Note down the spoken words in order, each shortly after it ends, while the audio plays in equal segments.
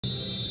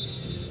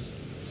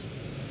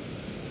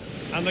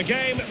And the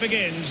game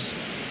begins.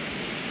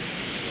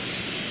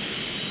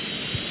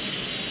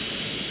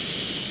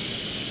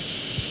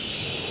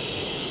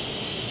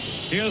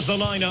 Here's the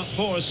lineup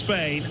for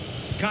Spain.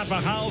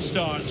 Carvajal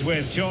starts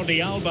with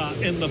Jordi Alba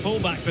in the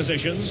fullback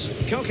positions.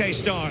 Koke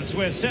starts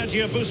with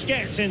Sergio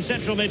Busquets in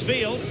central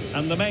midfield.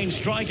 And the main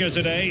striker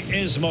today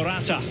is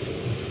Morata.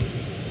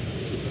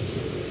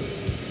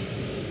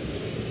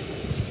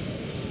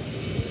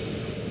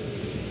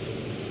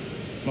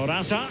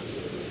 Morata.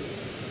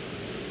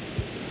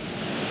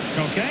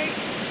 Koke.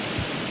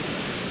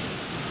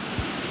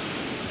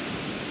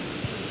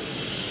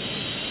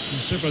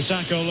 Super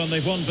tackle and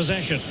they've won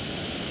possession.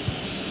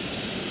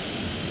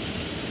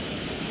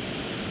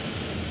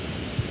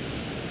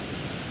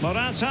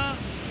 Morata.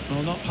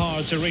 Well, not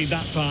hard to read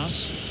that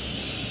pass.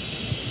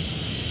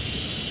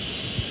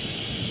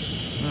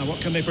 Now,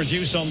 what can they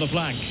produce on the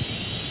flank?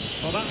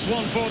 Well, that's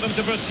one for them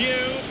to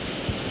pursue.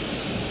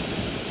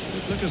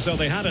 It looked as though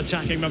they had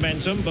attacking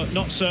momentum, but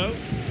not so.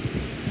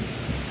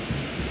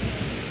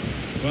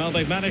 Well,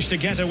 they've managed to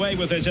get away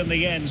with it in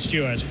the end,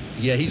 Stuart.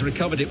 Yeah, he's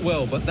recovered it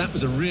well, but that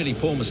was a really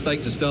poor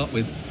mistake to start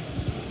with.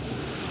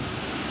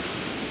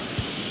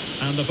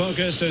 And the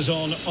focus is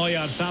on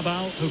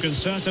Oyarzabal, who can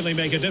certainly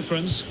make a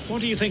difference.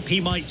 What do you think he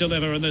might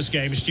deliver in this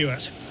game,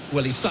 Stuart?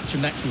 Well, he's such a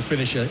natural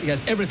finisher. He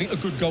has everything a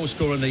good goal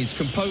scorer needs.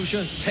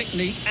 Composure,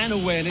 technique and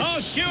awareness. Oh,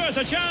 Stuart,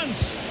 a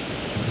chance!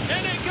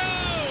 In it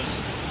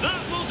goes!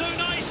 That will do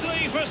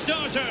nicely for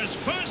starters.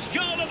 First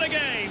goal of the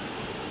game.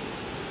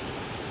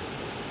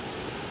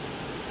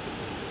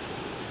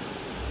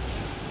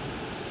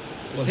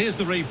 Well, here's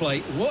the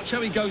replay. Watch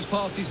how he goes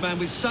past his man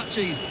with such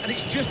ease, and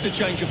it's just a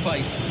change of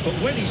pace. But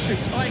when he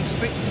shoots, I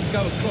expect him to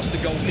go across the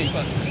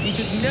goalkeeper. He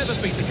should never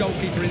beat the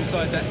goalkeeper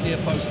inside that near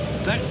post.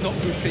 That's not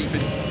good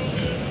keeping.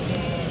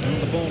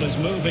 And the ball is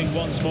moving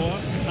once more.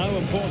 How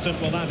important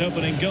will that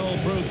opening goal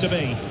prove to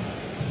be?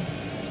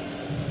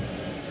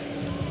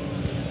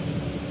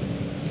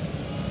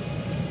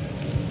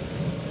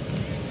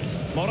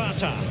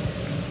 Morata.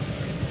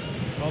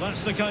 Well,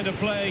 that's the kind of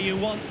play you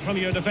want from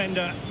your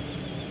defender.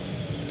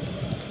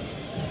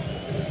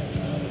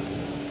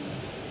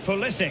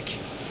 Pulisic.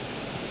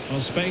 Well,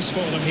 space for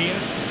them here.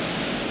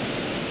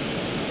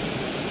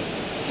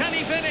 Can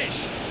he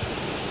finish?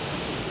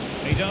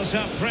 He does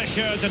have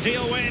pressure to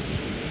deal with.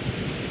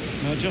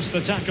 No, just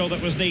the tackle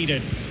that was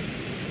needed.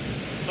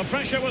 The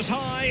pressure was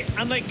high,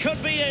 and they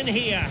could be in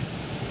here.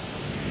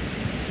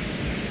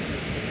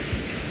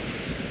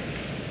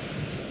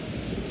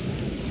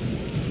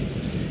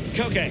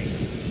 Koke.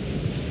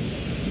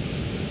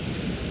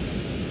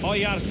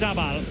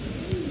 Oyarzabal.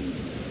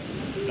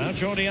 Now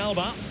Jordi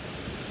Alba.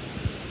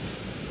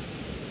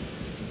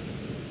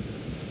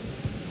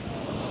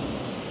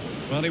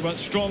 Well, he went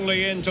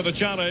strongly into the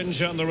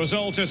challenge, and the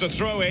result is a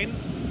throw-in.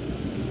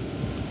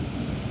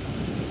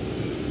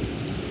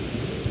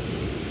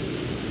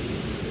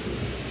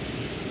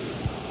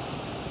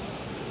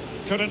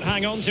 Couldn't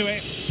hang on to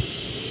it.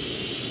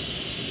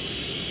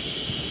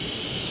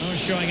 Oh,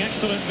 showing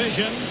excellent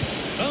vision.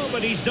 Oh,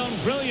 but he's done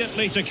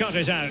brilliantly to cut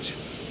it out.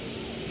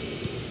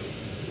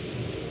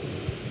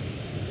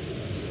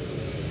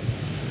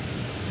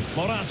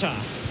 Morata.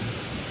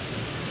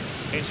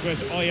 It's with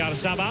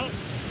Oyarzabal.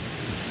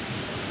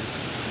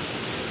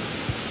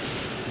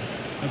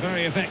 A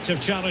very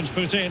effective challenge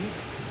put in.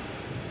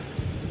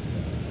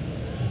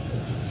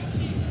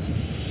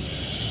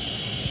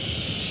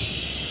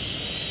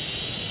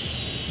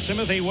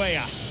 Timothy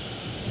Weah.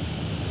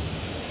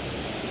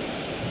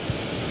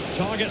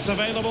 Targets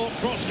available,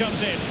 cross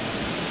comes in.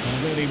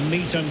 And really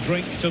meat and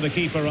drink to the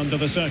keeper under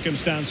the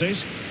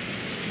circumstances.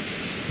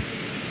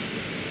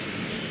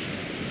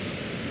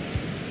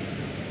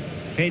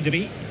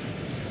 Pedri.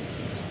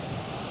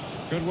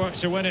 Good work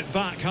to win it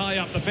back high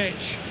up the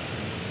pitch.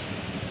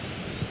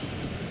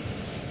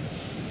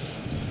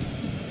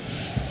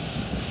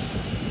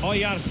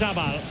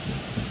 Oyarzabal.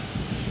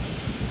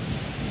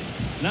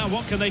 Now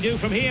what can they do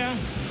from here?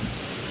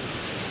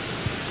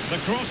 The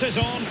cross is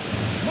on.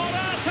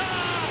 Morata!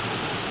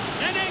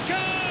 And it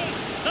goes!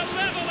 The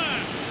leveller!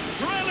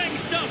 Thrilling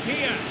stuff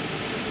here.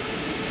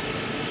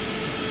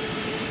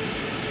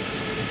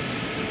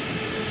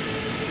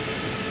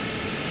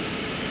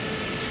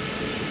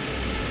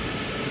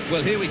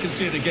 Well, here we can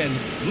see it again.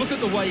 Look at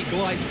the way he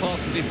glides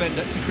past the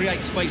defender to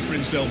create space for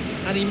himself.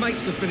 And he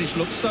makes the finish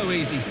look so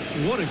easy.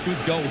 What a good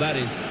goal that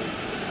is.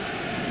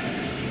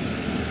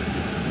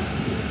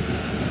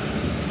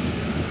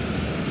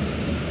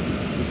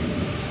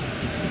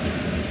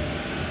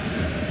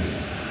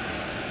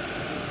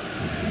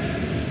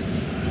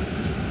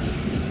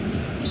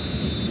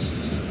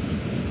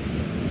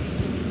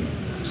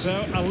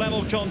 So, a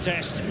level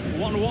contest,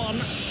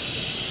 1-1.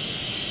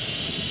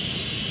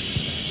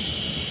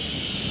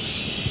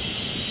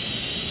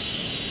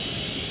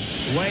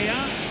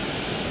 Weah.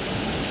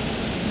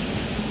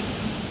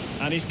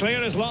 And he's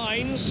clear as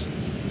lines.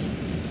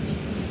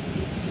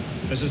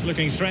 This is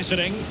looking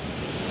threatening.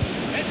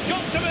 It's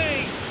got to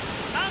be!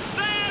 And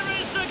there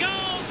is the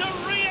goal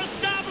to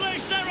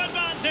re-establish their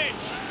advantage!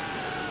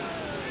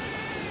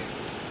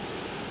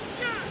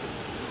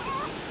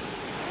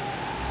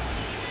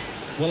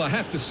 Well, I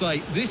have to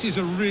say, this is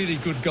a really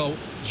good goal.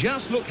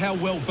 Just look how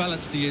well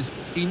balanced he is.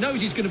 He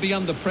knows he's going to be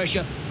under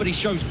pressure, but he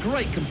shows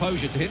great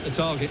composure to hit the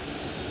target.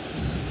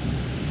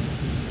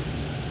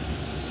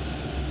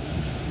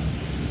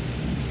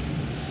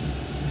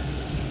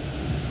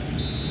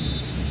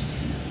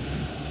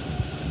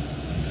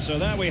 So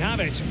there we have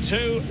it,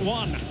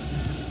 2-1.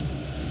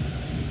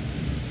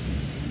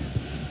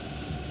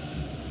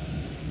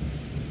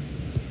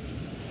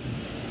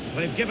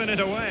 They've given it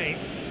away.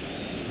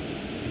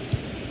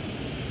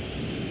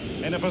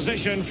 In a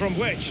position from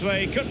which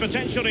they could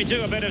potentially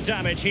do a bit of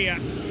damage here.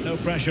 No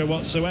pressure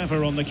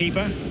whatsoever on the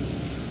keeper.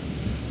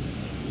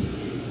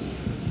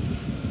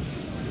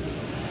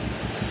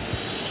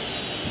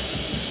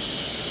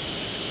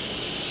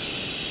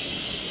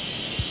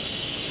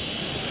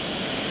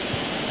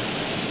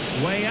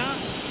 Way up.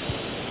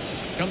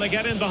 Can they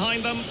get in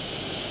behind them?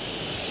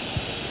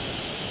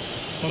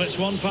 Well, it's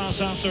one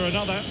pass after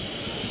another.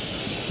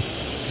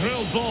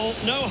 Drilled ball,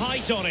 no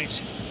height on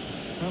it.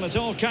 Well, it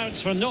all counts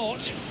for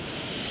naught.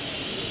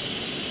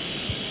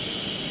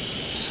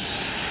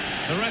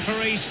 The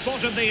referee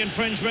spotted the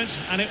infringement,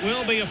 and it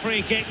will be a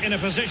free kick in a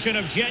position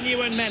of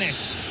genuine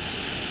menace.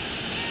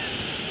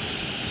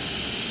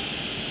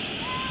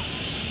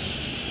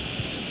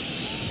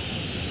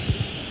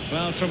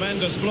 Well,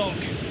 tremendous block.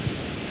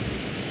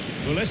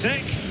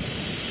 Pulisic.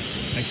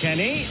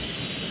 McKennie.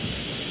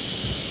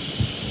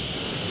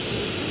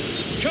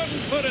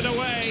 Couldn't put it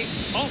away.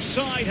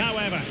 Offside,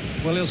 however.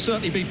 Well, he'll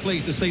certainly be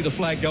pleased to see the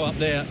flag go up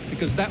there,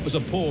 because that was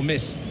a poor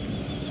miss.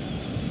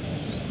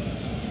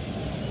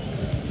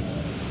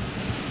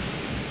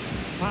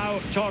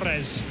 Pau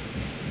Torres.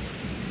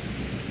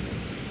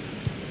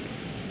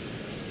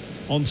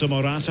 On to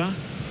Morata.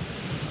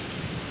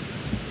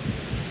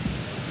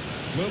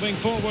 Moving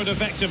forward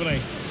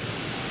effectively.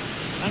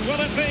 And will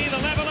it be the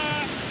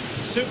leveller?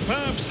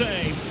 Superb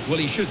save. Well,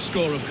 he should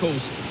score, of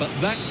course, but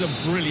that's a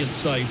brilliant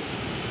save.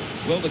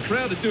 Well, the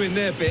crowd are doing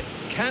their bit.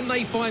 Can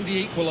they find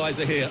the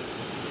equaliser here?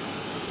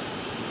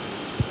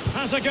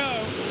 Has a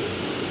go.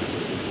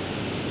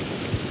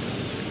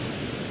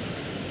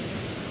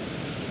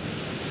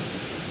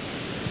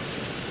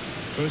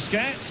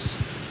 Busquets.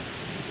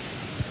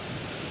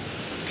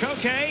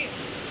 Koke.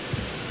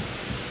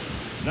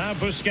 Now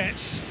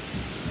Busquets.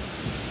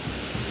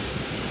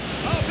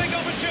 Oh, big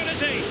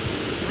opportunity.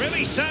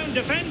 Really sound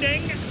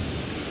defending.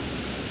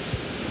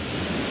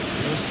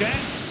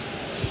 Busquets.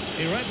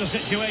 He read the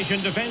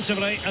situation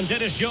defensively and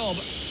did his job.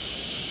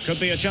 Could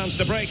be a chance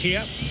to break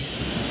here.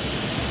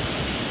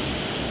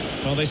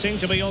 Well, they seem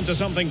to be onto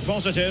something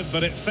positive,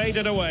 but it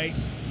faded away.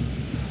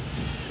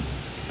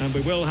 And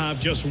we will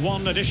have just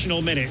one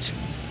additional minute.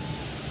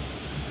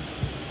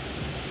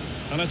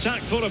 An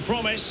attack full of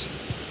promise.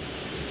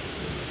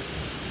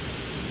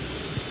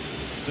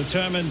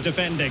 Determined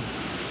defending.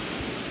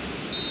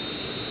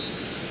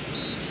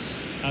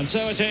 And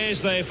so it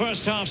is, the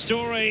first half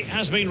story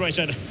has been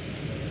written.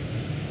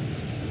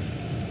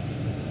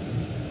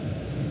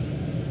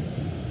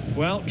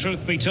 Well,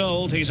 truth be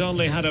told, he's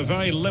only had a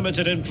very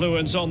limited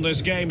influence on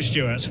this game,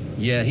 Stuart.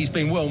 Yeah, he's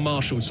been well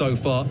marshalled so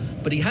far,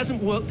 but he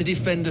hasn't worked the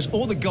defenders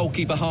or the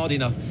goalkeeper hard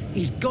enough.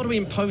 He's got to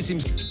impose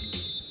himself.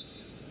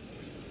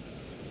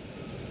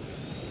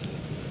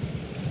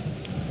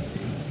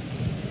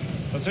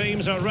 The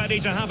teams are ready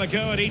to have a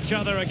go at each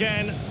other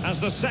again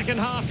as the second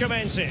half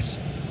commences.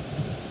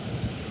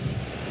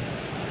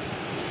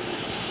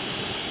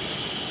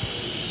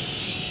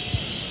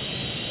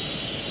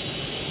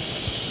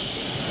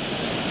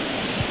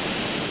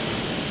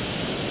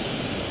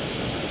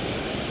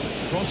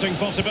 Crossing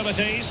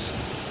possibilities.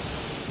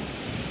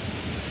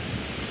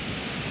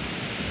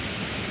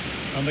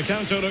 And the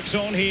counter looks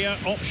on here,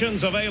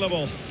 options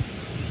available.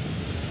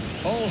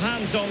 All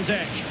hands on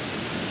deck.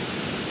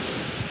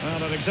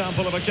 Well, an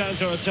example of a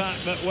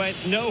counter-attack that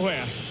went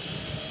nowhere.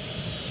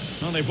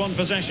 Well, they've won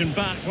possession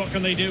back, what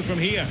can they do from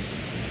here?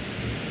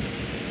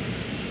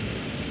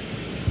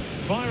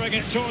 Firing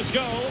it towards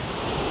goal,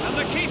 and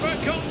the keeper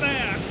caught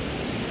there.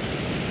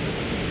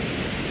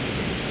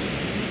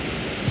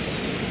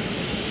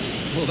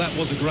 Well, that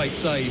was a great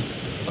save,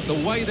 but the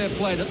way they're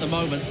playing at the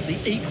moment, the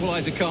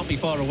equaliser can't be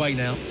far away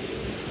now.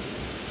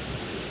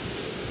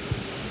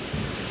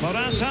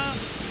 Morata.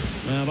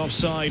 Well,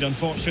 offside,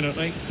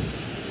 unfortunately.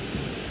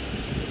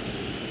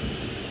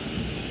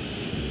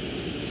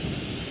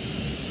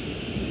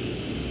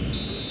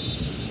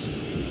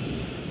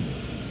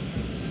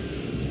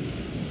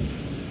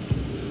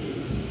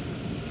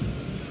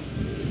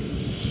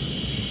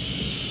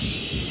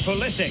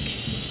 Pulisic.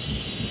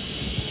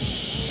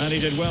 And he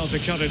did well to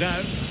cut it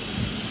out.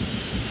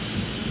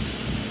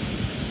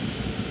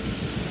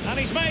 And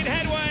he's made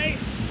headway.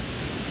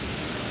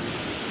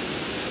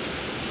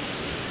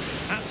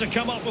 Had to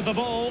come up with the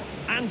ball,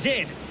 and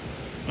did.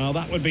 Well,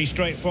 that would be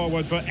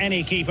straightforward for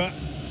any keeper.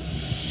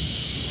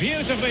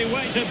 Beautifully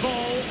weighted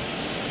ball.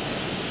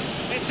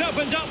 It's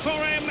opened up for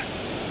him.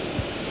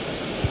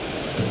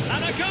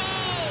 And a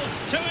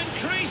goal to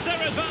increase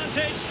their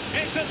advantage.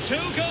 It's a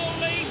 2-goal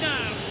lead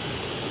now.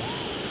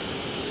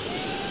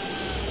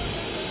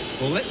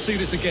 Well, let's see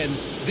this again.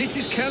 This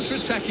is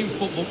counter-attacking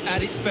football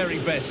at its very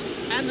best.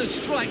 And the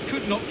strike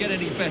could not get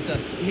any better.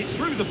 He hits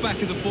through the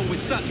back of the ball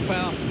with such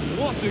power.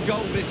 What a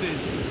goal this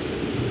is.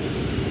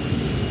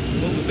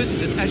 Well, the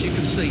visitors, as you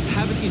can see,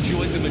 haven't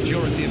enjoyed the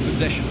majority of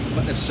possession,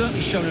 but they've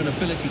certainly shown an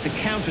ability to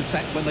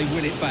counter-attack when they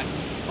win it back.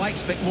 I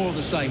expect more of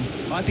the same.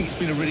 I think it's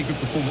been a really good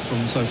performance from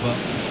them so far.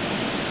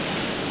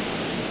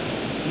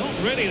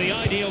 Not really the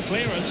ideal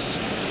clearance.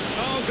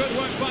 Oh, good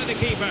work by the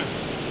keeper.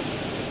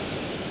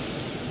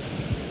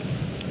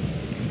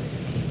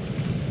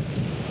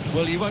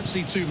 Well, you won't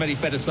see too many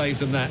better saves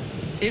than that.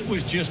 It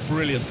was just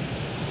brilliant.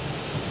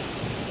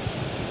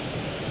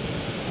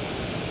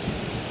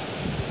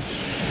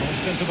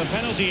 Launched into the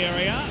penalty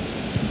area.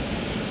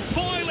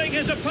 Foiling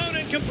his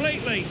opponent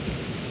completely.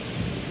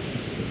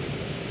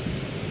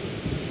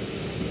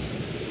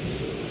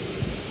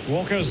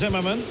 Walker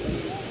Zimmerman.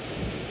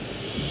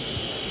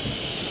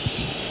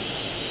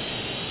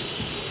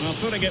 Well,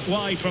 putting it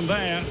wide from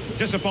there,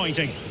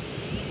 disappointing.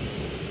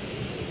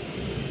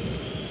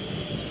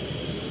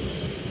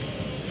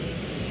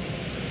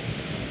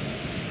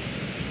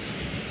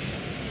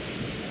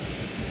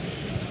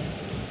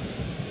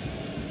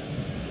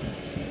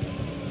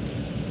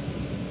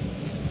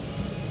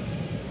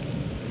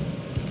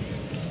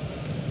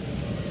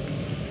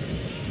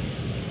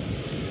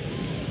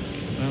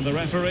 And the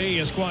referee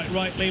is quite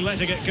rightly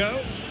letting it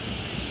go.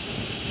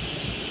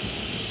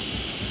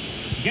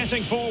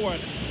 Getting forward,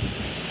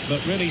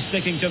 but really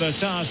sticking to their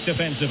task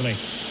defensively.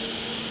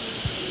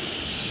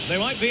 They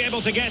might be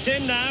able to get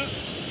in now.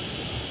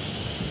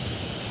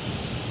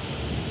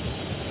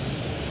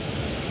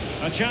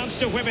 A chance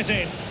to whip it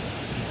in.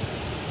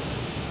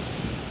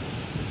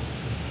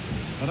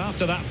 But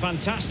after that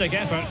fantastic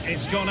effort,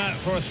 it's gone out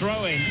for a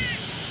throw-in.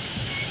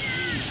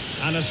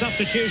 And a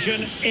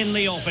substitution in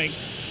the offing.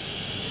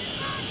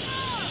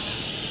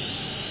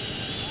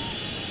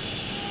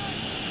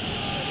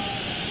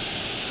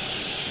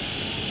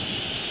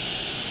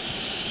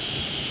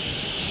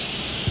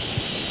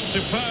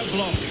 Superb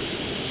block.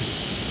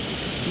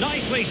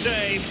 Nicely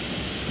saved.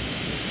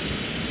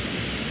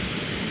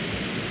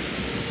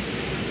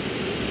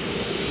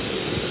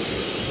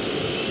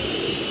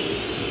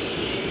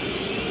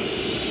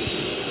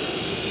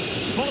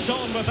 Spot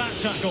on with that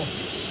tackle.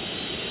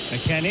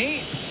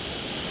 McKennie.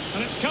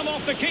 And it's come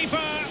off the keeper.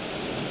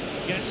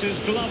 Gets his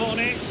glove on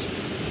it.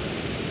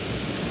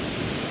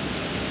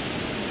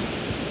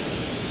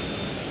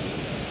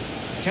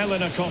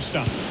 Kellen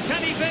Acosta.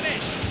 Can he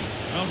finish?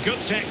 Well,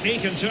 good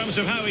technique in terms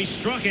of how he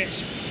struck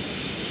it.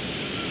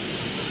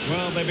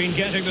 Well, they've been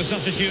getting the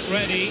substitute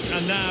ready,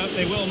 and now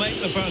they will make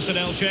the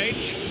personnel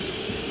change.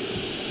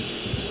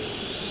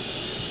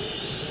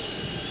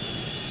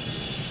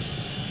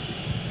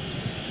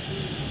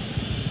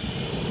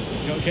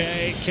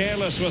 Okay,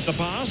 careless with the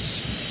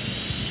pass.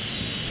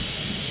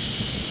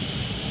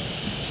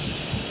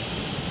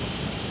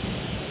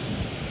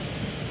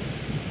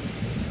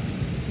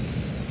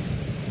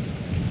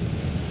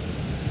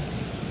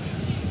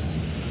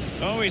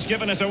 Oh, he's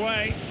given it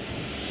away.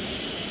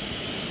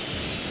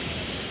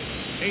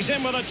 He's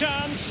in with a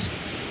chance.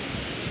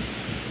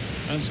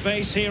 And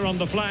space here on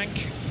the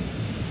flank.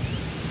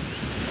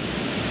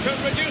 Could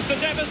reduce the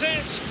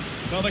deficit.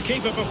 Well, the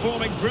keeper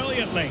performing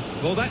brilliantly.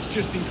 Well, that's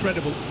just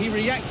incredible. He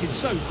reacted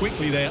so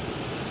quickly there.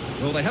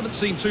 Well, they haven't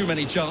seen too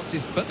many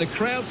chances, but the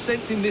crowd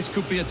sensing this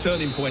could be a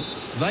turning point.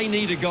 They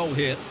need a goal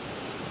here.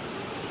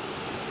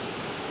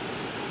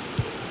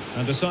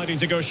 And deciding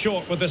to go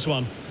short with this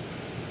one.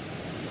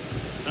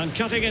 And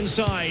cutting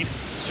inside.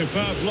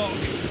 Superb block.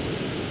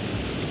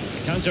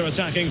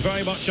 Counter-attacking,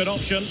 very much an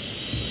option.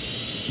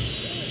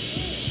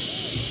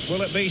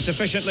 Will it be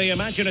sufficiently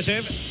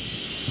imaginative?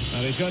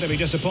 And he's going to be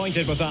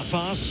disappointed with that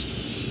pass.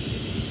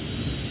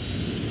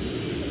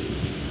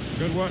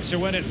 Good work to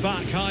win it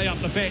back high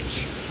up the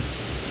pitch.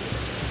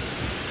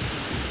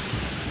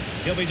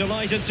 He'll be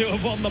delighted to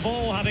have won the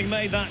ball, having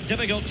made that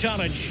difficult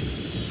challenge.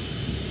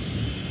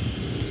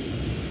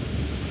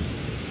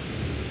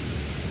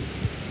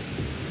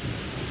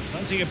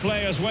 Plenty of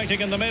players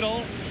waiting in the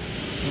middle.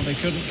 Well, they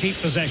couldn't keep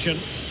possession.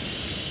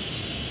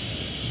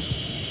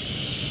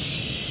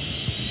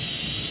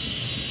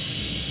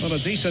 Well, a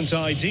decent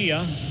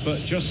idea,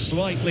 but just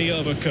slightly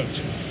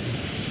overcooked.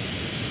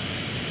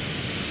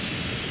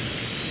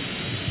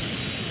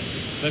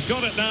 They've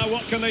got it now,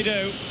 what can they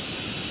do?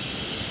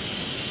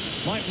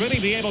 Might really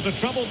be able to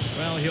trouble.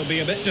 Well, he'll be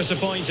a bit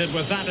disappointed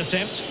with that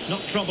attempt,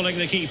 not troubling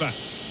the keeper.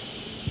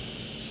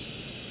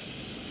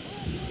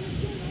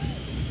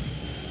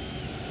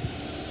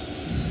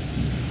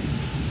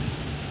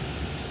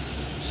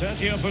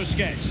 Sergio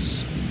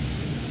Busquets.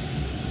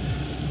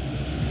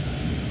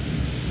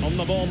 On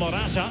the ball,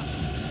 Morata.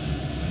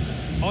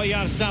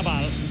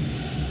 Oyarzabal.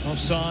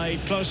 Offside,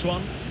 close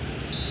one.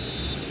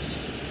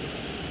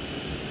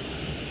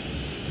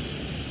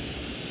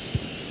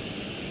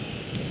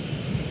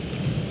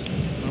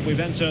 And we've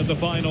entered the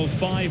final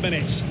 5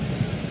 minutes.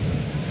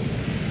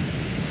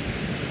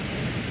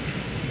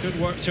 Good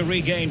work to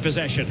regain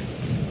possession.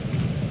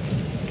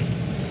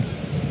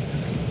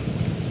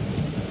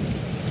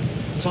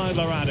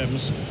 Tyler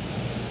Adams.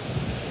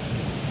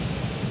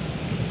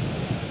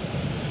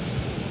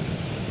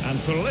 And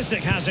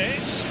Pulisic has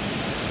it.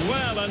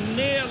 Well, a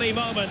nearly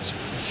moment,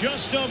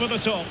 just over the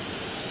top.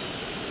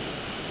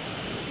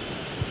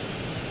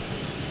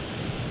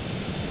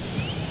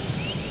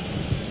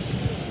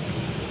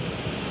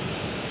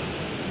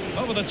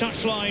 Over the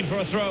touchline for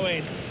a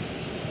throw-in.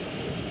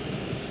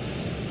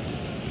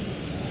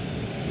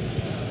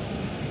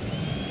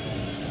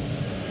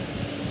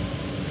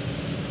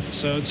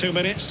 So 2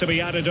 minutes to be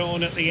added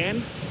on at the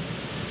end.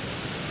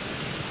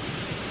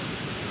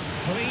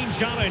 Clean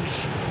challenge.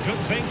 Good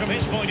thing from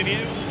his point of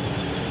view.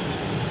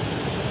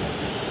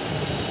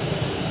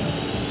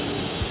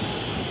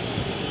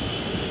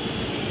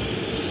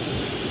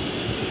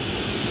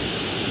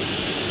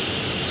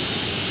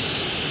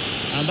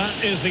 And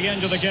that is the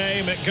end of the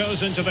game. It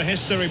goes into the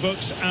history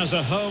books as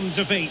a home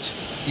defeat.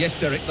 Yes,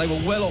 Derek, they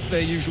were well off their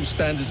usual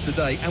standards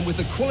today, and with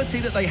the quality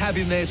that they have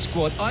in their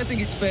squad, I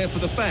think it's fair for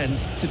the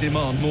fans to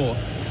demand more.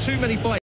 Too many bites.